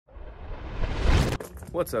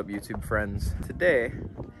What's up, YouTube friends? Today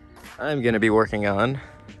I'm gonna be working on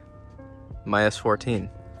my S14.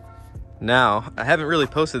 Now, I haven't really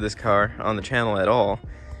posted this car on the channel at all.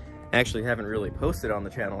 Actually, haven't really posted on the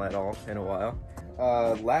channel at all in a while.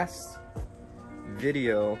 Last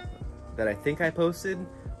video that I think I posted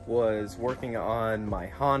was working on my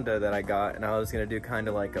Honda that I got, and I was gonna do kind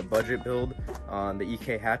of like a budget build on the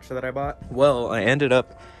EK hatch that I bought. Well, I ended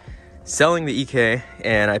up selling the EK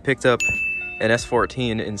and I picked up an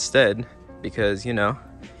S14 instead because, you know,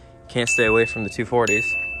 can't stay away from the 240s.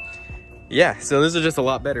 Yeah, so this is just a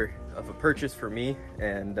lot better of a purchase for me,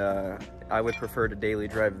 and I would prefer to daily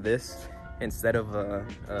drive this instead of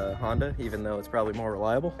a Honda, even though it's probably more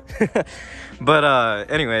reliable. But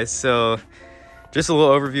anyways, so just a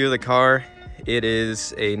little overview of the car. It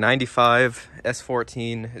is a 95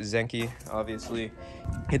 S14 Zenki, obviously.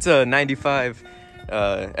 It's a 95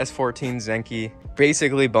 S14 Zenki,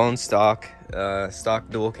 basically bone stock, stock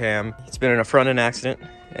dual cam. It's been in a front end accident,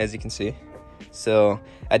 as you can see. So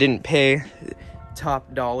I didn't pay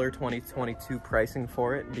top dollar 2022 pricing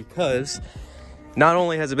for it because not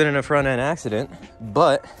only has it been in a front end accident,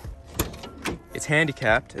 but it's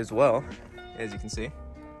handicapped as well, as you can see.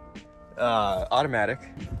 Automatic.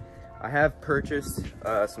 I have purchased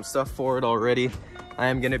some stuff for it already. I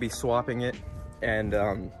am going to be swapping it, and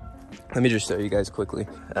let me just show you guys quickly.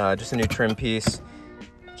 Just a new trim piece.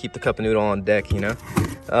 Keep the cup of noodle on deck, you know.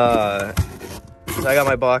 So I got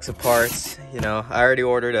my box of parts. You know, I already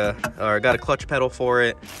ordered got a clutch pedal for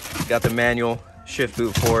it. Got the manual shift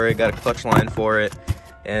boot for it. Got a clutch line for it,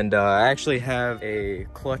 and I actually have a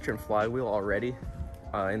clutch and flywheel already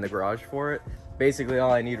in the garage for it. Basically,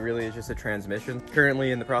 all I need really is just a transmission. Currently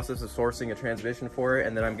in the process of sourcing a transmission for it,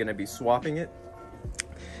 and then I'm going to be swapping it.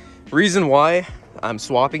 Reason why I'm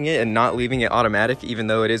swapping it and not leaving it automatic, even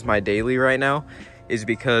though it is my daily right now, is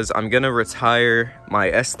because I'm going to retire my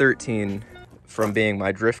S13 from being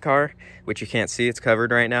my drift car, which you can't see, it's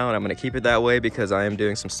covered right now, and I'm going to keep it that way because I am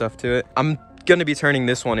doing some stuff to it. I'm going to be turning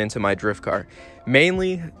this one into my drift car,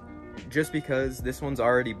 mainly just because this one's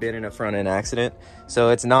already been in a front end accident, so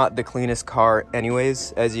it's not the cleanest car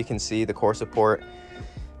anyways. As you can see, the core support,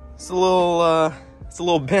 it's a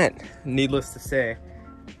little bent, needless to say,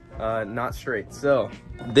 not straight. So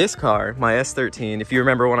this car, my S13, if you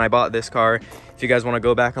remember when I bought this car, if you guys want to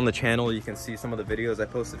go back on the channel, you can see some of the videos I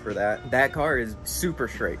posted for that. That car is super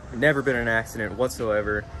straight, never been in an accident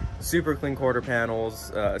whatsoever, super clean quarter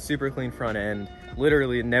panels, super clean front end,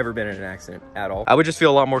 literally never been in an accident at all. I would just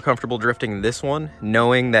feel a lot more comfortable drifting this one,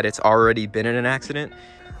 knowing that it's already been in an accident.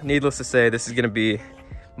 Needless to say, this is going to be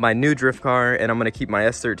my new drift car, and I'm going to keep my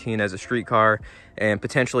S13 as a street car and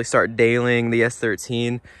potentially start dailying the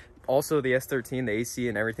S13. Also, the S13, the AC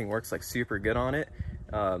and everything works like super good on it.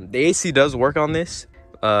 The AC does work on this.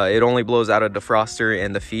 It only blows out a defroster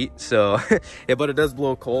and the feet, so yeah, but it does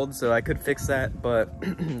blow cold, so I could fix that. But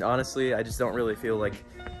honestly, I just don't really feel like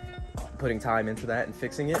putting time into that and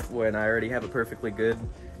fixing it when I already have a perfectly good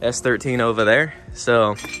S13 over there.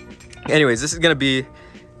 So anyways, this is gonna be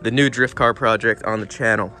the new drift car project on the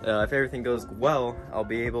channel. If everything goes well, I'll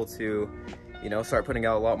be able to, you know, start putting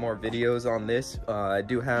out a lot more videos on this. I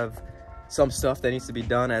do have some stuff that needs to be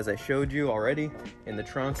done, as I showed you already, in the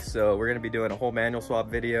trunk. So we're gonna be doing a whole manual swap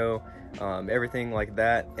video, everything like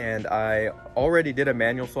that. And I already did a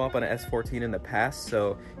manual swap on an S14 in the past,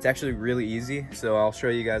 so it's actually really easy. So I'll show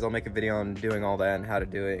you guys, I'll make a video on doing all that and how to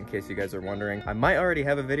do it, in case you guys are wondering. I might already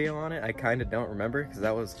have a video on it, I kind of don't remember, because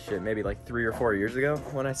that was shit, maybe like 3 or 4 years ago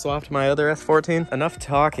when I swapped my other S14. Enough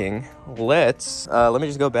talking, let me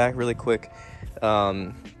just go back really quick.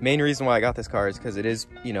 Main reason why I got this car is because it is,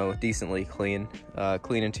 you know, decently clean,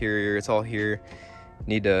 clean interior. It's all here.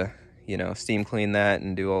 Need to, you know, steam clean that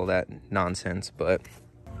and do all that nonsense. But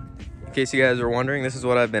in case you guys are wondering, this is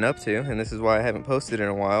what I've been up to, and this is why I haven't posted in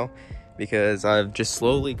a while, because I've just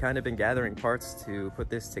slowly kind of been gathering parts to put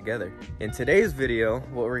this together. In today's video,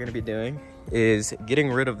 what we're going to be doing is getting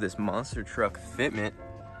rid of this monster truck fitment,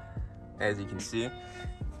 as you can see.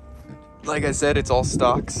 Like I said, it's all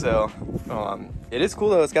stock, so it is cool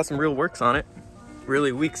though. It's got some real works on it,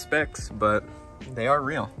 really weak specs, but they are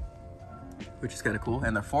real, which is kind of cool.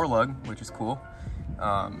 And they're 4-lug, which is cool.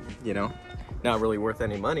 You know, not really worth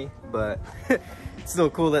any money, but it's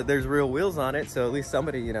still cool that there's real wheels on it, so at least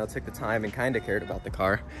somebody, you know, took the time and kind of cared about the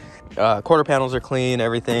car. Quarter panels are clean,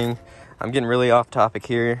 everything. I'm getting really off topic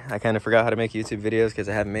here. I kind of forgot how to make YouTube videos because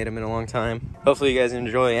I haven't made them in a long time. Hopefully you guys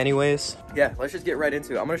enjoy anyways. Yeah, let's just get right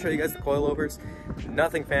into it. I'm gonna show you guys the coilovers.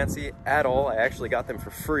 Nothing fancy at all. I actually got them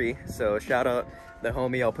for free. So shout out the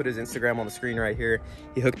homie. I'll put his Instagram on the screen right here.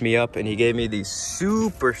 He hooked me up and he gave me these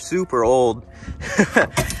super old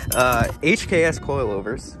HKS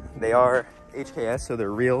coilovers. They are HKS, so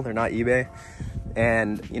they're real, they're not eBay.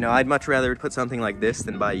 And you know, I'd much rather put something like this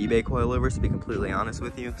than buy eBay coilovers, to be completely honest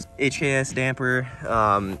with you. HKS damper,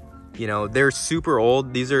 you know, they're super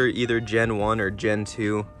old. These are either Gen 1 or Gen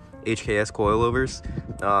 2 HKS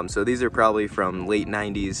coilovers. So these are probably from late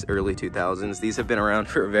 90s, early 2000s. These have been around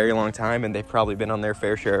for a very long time and they've probably been on their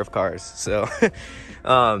fair share of cars. So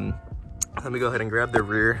let me go ahead and grab the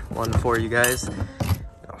rear one for you guys.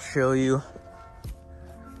 I'll show you.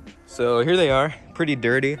 So here they are, pretty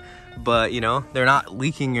dirty, but you know, they're not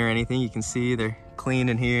leaking or anything. You can see they're clean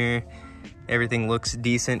in here. Everything looks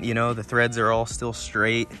decent, you know, the threads are all still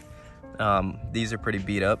straight. These are pretty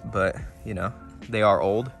beat up, but you know, they are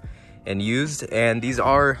old and used, and these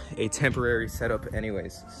are a temporary setup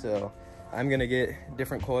anyways. So I'm gonna get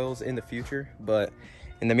different coils in the future, but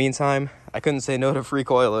in the meantime, I couldn't say no to free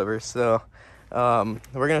coilovers. So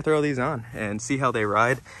we're gonna throw these on and see how they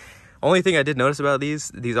ride. Only thing I did notice about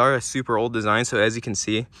these are a super old design. So as you can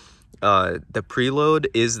see, the preload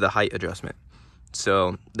is the height adjustment.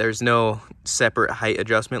 So there's no separate height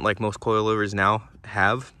adjustment like most coilovers now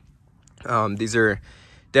have. These are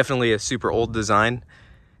definitely a super old design.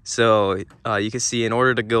 So you can see, in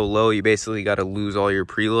order to go low, you basically got to lose all your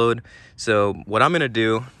preload. So what I'm gonna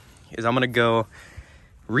do is I'm gonna go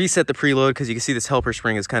reset the preload, because you can see this helper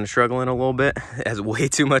spring is kind of struggling a little bit. It has way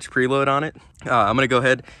too much preload on it. I'm gonna go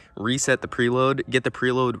ahead, reset the preload, get the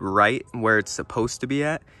preload right where it's supposed to be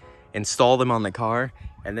at, install them on the car,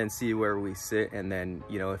 and then see where we sit. And then,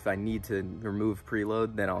 you know, if I need to remove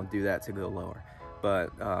preload, then I'll do that to go lower.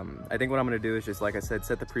 But I think what I'm gonna do is just, like I said,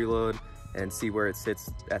 set the preload and see where it sits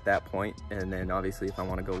at that point. And then obviously if I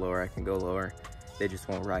wanna go lower, I can go lower. They just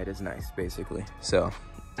won't ride as nice, basically. So,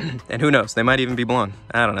 and who knows, they might even be blown.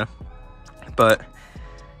 I don't know. But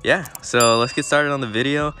yeah, so let's get started on the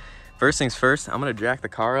video. First things first, I'm gonna jack the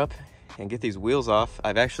car up and get these wheels off.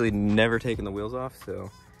 I've actually never taken the wheels off, so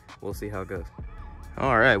we'll see how it goes.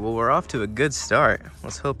 All right, well, we're off to a good start.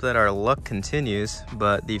 Let's hope that our luck continues,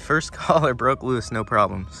 but the first collar broke loose, no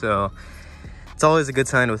problem. So it's always a good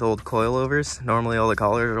sign with old coilovers. Normally all the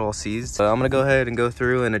collars are all seized. So I'm gonna go ahead and go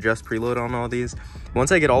through and adjust preload on all these.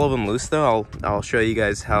 Once I get all of them loose though, I'll show you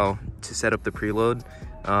guys how to set up the preload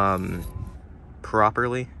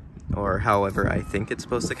properly, or however I think it's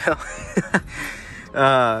supposed to go.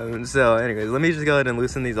 So anyways, let me just go ahead and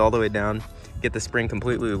loosen these all the way down, get the spring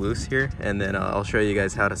completely loose here, and then I'll show you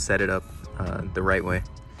guys how to set it up the right way.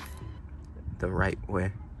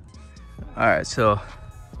 All right, so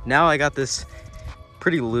now I got this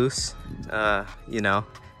pretty loose. You know,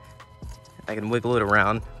 I can wiggle it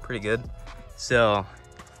around pretty good. So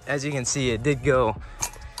as you can see, it did go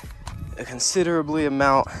a considerably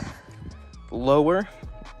amount lower.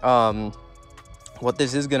 What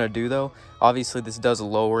this is gonna do though, obviously this does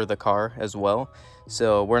lower the car as well.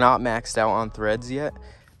 So we're not maxed out on threads yet.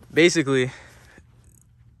 Basically,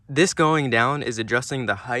 this going down is adjusting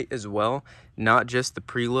the height as well, not just the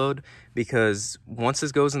preload, because once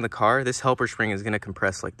this goes in the car, this helper spring is gonna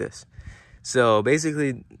compress like this. So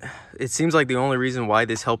basically, it seems like the only reason why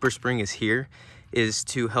this helper spring is here is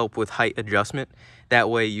to help with height adjustment. That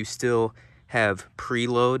way you still have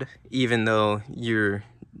preload, even though you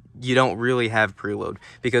don't really have preload,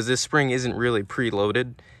 because this spring isn't really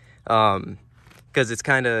preloaded. Because it's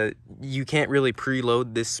kind of, you can't really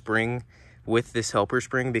preload this spring with this helper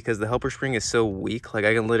spring because the helper spring is so weak. Like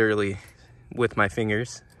I can literally, with my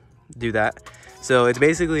fingers, do that. So it's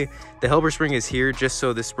basically, the helper spring is here just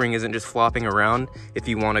so the spring isn't just flopping around if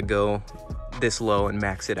you want to go this low and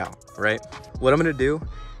max it out, right? What I'm gonna do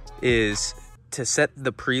is, to set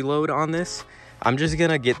the preload on this, I'm just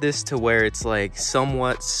gonna get this to where it's like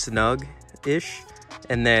somewhat snug-ish.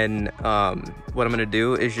 And then what I'm gonna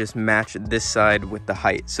do is just match this side with the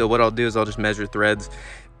height. So what I'll do is I'll just measure threads,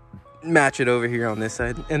 match it over here on this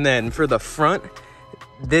side. And then for the front,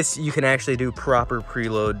 this you can actually do proper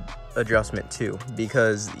preload adjustment too,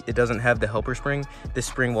 because it doesn't have the helper spring. This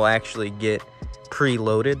spring will actually get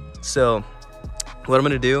preloaded. So what I'm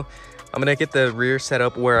gonna do, I'm gonna get the rear set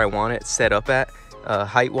up where I want it set up at,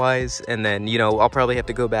 height wise, and then, you know, I'll probably have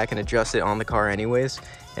to go back and adjust it on the car anyways.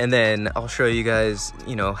 And then I'll show you guys,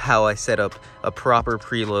 you know, how I set up a proper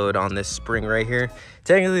preload on this spring right here.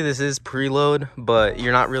 Technically this is preload, but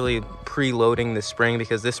you're not really preloading the spring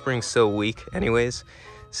because this spring's so weak anyways.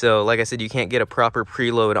 So like I said, you can't get a proper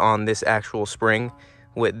preload on this actual spring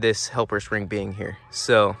with this helper spring being here.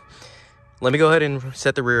 So let me go ahead and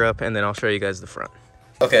set the rear up and then I'll show you guys the front.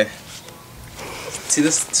 Okay, see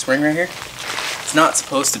this spring right here? It's not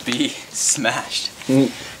supposed to be smashed.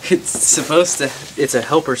 It's supposed to, it's a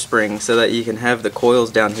helper spring so that you can have the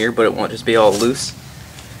coils down here, but it won't just be all loose.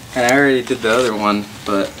 And I already did the other one,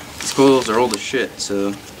 but these coils are old as shit, so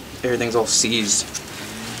everything's all seized.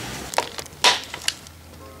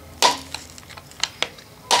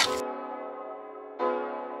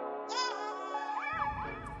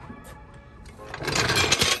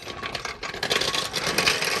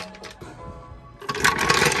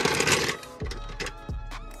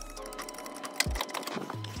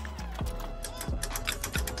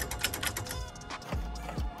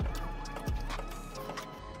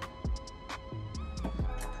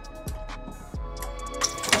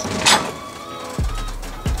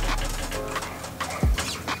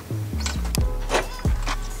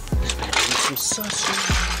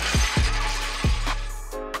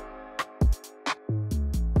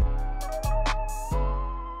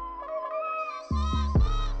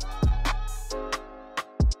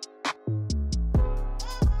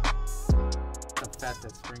 How fast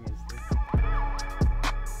that spring is,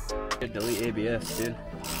 dude. Delete ABS, dude.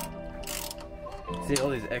 See all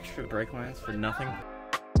these extra brake lines for nothing?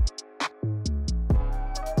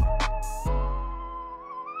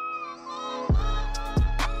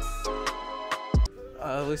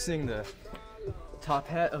 Loosening the top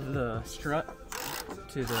hat of the strut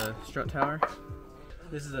to the strut tower.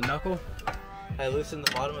 This is a knuckle. I loosened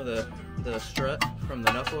the bottom of the strut from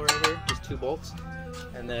the knuckle right here, just 2 bolts.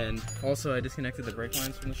 And then also I disconnected the brake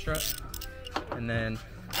lines from the strut. And then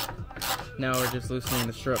now we're just loosening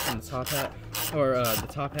the strut from the top hat, or the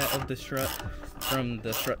top hat of the strut from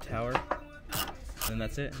the strut tower. And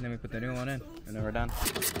that's it. And then we put the new one in, and then we're done.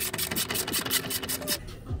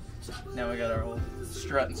 Now we got our whole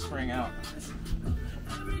strut and spring out.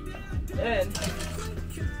 And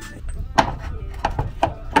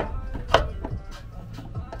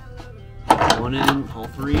one in, all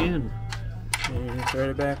 3 in. And you can thread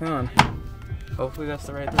it back on. Hopefully that's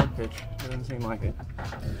the right thread pitch. It doesn't seem like it.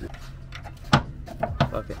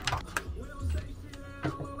 Fuck it.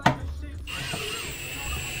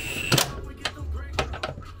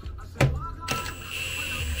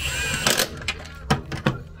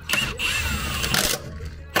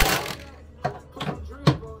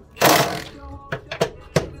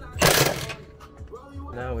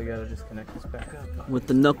 Now we gotta just connect this back up. With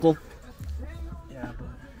the knuckle? Yeah,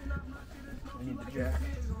 but we need the jack.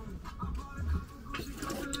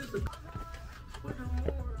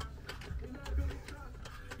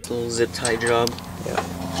 Little zip tie job. Yeah.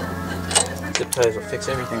 Zip ties will fix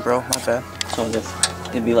everything, bro. Not bad. So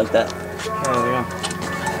it'd be like that. Oh, there we go.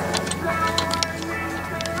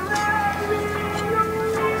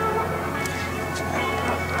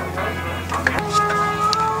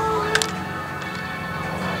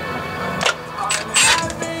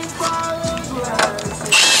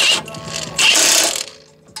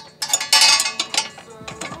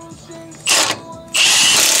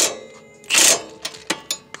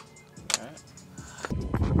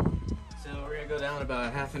 Go down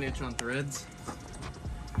about 1/2 inch on threads,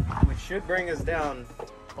 which should bring us down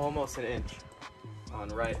almost 1 inch on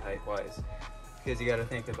ride height wise, because you got to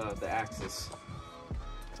think about the axis.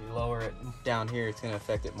 If you lower it down here, it's going to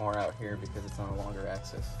affect it more out here because it's on a longer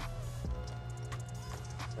axis.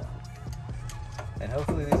 So, and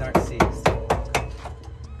hopefully these aren't seized.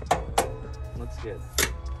 Looks good.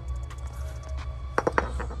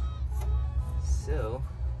 So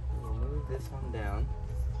we'll move this one down.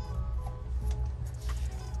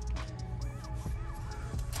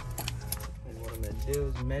 Do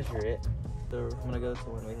is measure it. So I'm gonna go to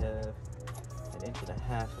when we have 1.5 inches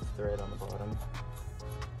of thread on the bottom.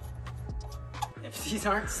 If these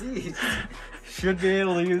aren't seized, should be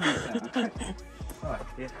able to use it now. Fuck,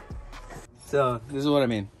 yeah. So this is what I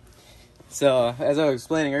mean. So as I was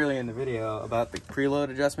explaining earlier in the video about the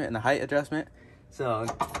preload adjustment and the height adjustment, so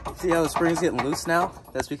see how the spring's getting loose now?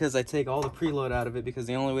 That's because I take all the preload out of it, because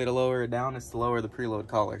the only way to lower it down is to lower the preload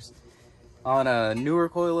collars. On a newer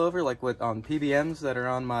coilover, like on PBMs that are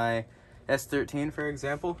on my S13, for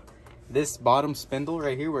example, this bottom spindle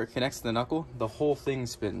right here where it connects to the knuckle, the whole thing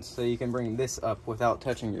spins. So you can bring this up without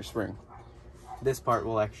touching your spring. This part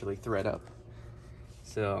will actually thread up.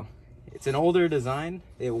 So it's an older design.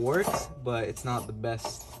 It works, but it's not the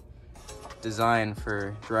best design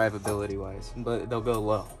for drivability wise. But they'll go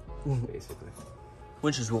low, basically.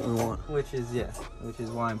 Which is what we want. Which is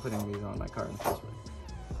why I'm putting these on my car in the first place.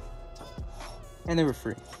 And they were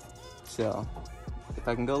free. So If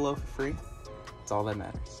I can go low for free, it's all that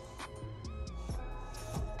matters.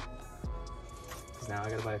 Because now I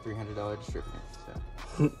gotta buy a $300 distributor,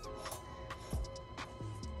 so.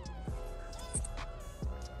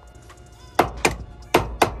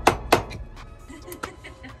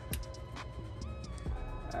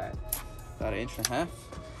 Alright, about 1.5 inches. So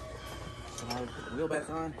now we put the wheel back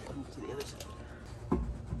on, move to the other side.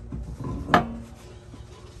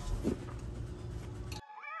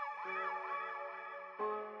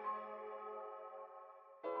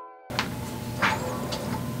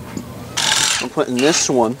 I'm putting this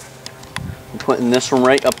one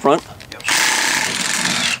right up front. Yep.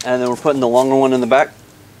 And then we're putting the longer one in the back.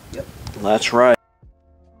 Yep. That's right.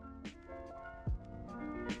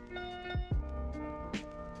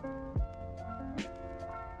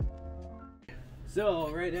 So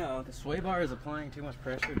right now the sway bar is applying too much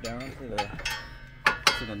pressure down to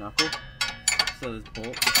the knuckle. So this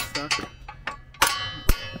bolt is stuck.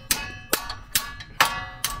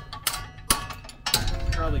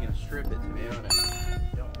 Probably gonna strip it, to be honest.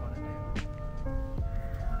 Don't want to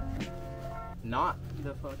do. Not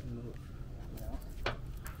the fucking move. No.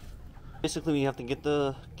 Basically, we have to get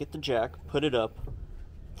the jack, put it up,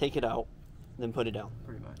 take it out, then put it down.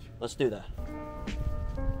 Pretty much. Let's do that.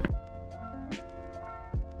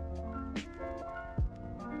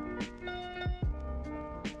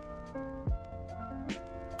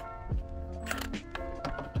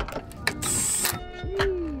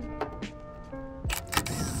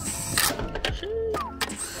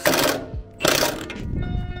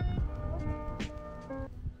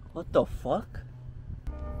 What the fuck?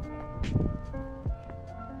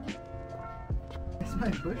 My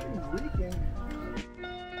bushing's leaking.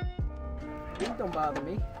 Please don't bother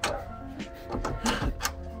me.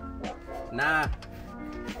 Nah.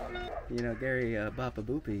 You know, Gary Bapa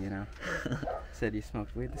Boopy, you know, said you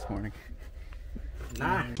smoked weed this morning.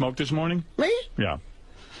 Nah. Smoked this morning? Me? Yeah.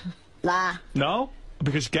 Nah. No?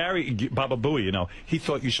 Because Gary, Baba Booey, you know, he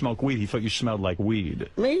thought you smoked weed. He thought you smelled like weed.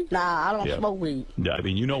 Me? Nah, I don't Yeah. smoke weed. Yeah, I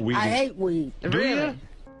mean, you know weed. I hate weed. Do really? ya?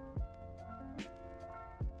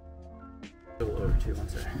 A little over too, one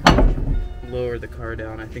second. Lower the car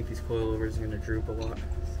down. I think these coilovers are gonna droop a lot.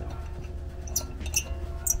 So,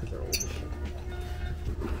 because they're old as shit.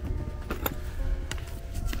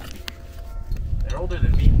 They're older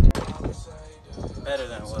than me. Better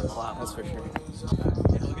than it was. Wow, that's for sure.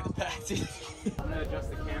 Yeah, look at the back, dude. I'm gonna adjust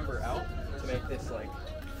the camber out to make this like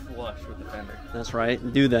flush with the fender. That's right.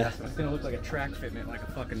 Do that. It's gonna look like a track fitment, like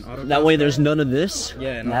a fucking auto. That way, there's none of this.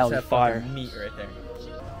 Yeah, and Now I'll just have fire. fucking meat right there.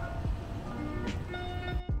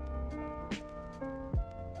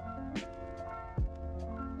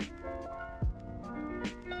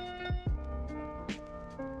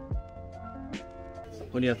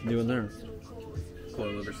 What do you have to do in there?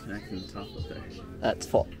 Coilovers connecting the top up there. That's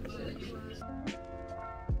fault.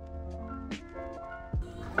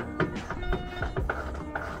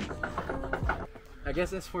 I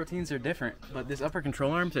guess S14s are different, but this upper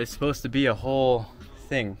control arm is supposed to be a whole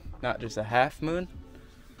thing, not just a half moon.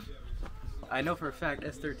 I know for a fact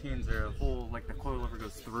S13s are a whole, like the coilover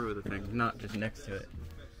goes through the thing, not just next to it.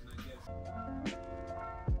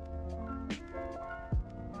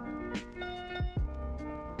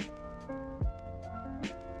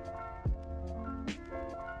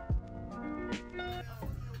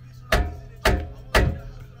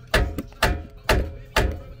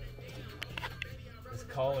 This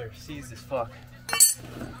collar seized as fuck.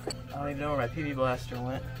 I don't even know where my PB blaster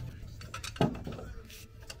went.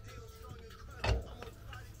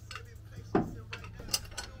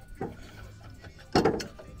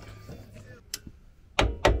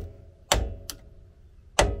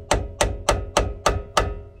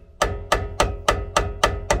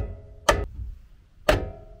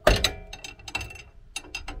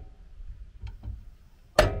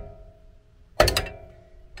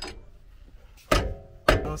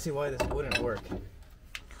 I don't see why this wouldn't work.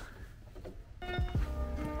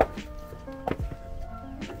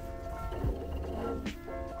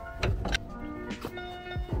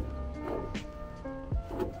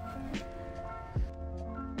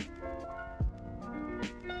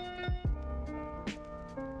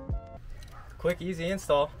 Quick, easy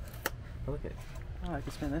install. Look at, oh, I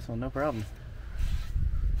can spin this one, no problem.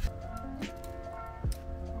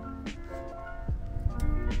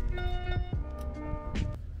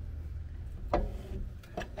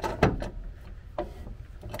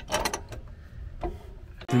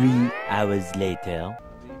 Three hours later.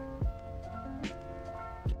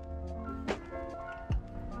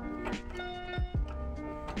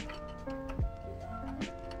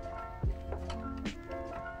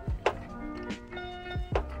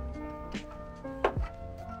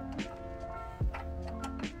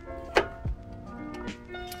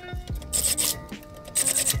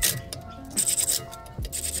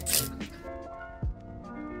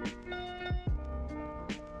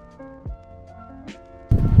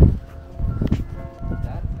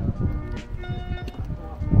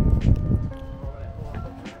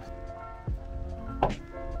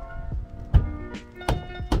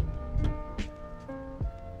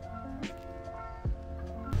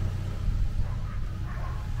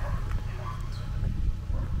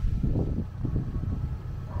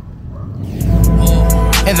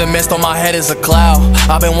 In the midst of my head is a cloud.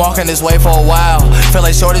 I've been walking this way for a while. Feel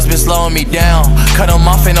like shorty's been slowing me down. Cut them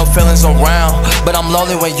off, ain't no feelings around. But I'm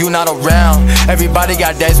lonely when you not around. Everybody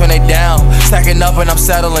got days when they down. Stacking up and I'm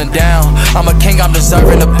settling down. I'm a king, I'm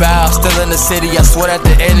deserving the bow. Still in the city, I swear that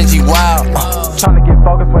the energy wild. Trying to get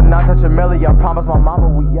focused but not touch a milli. I promise my mama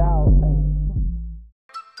we out.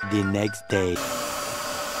 The next day. Look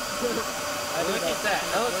at that.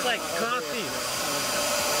 That looks like coffee.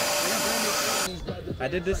 I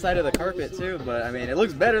did this side of the carpet too, but I mean, it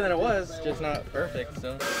looks better than it was, just not perfect,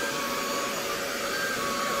 so.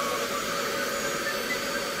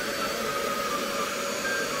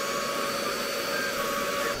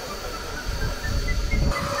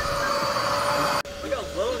 Look how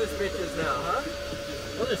low this bitch is now, huh?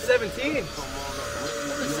 Those are 17. Those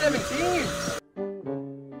are 17.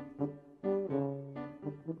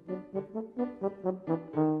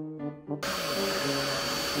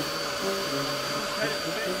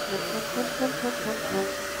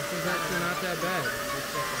 This is actually not that bad.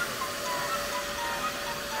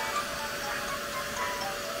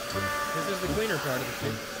 This is the cleaner part of the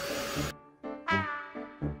thing.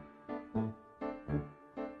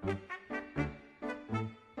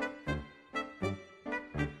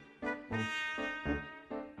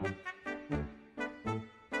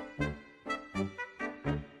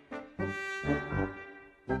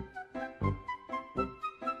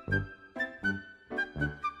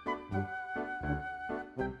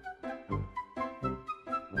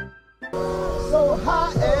 So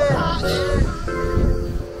hot and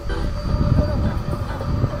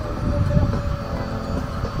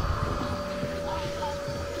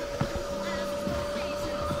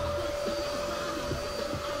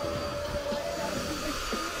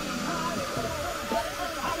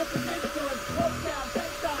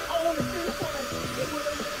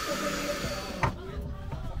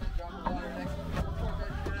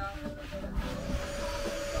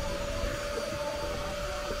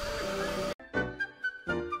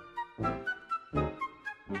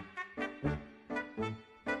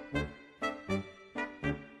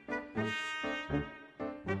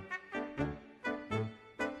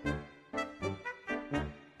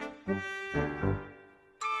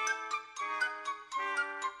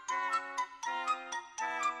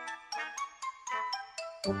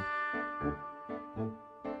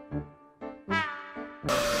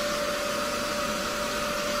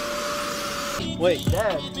Wait,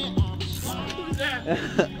 Dad.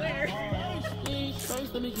 Where?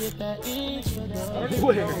 Is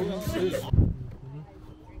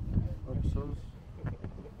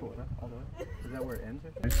that where it ends?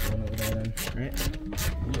 Right?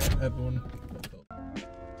 Yeah, everyone.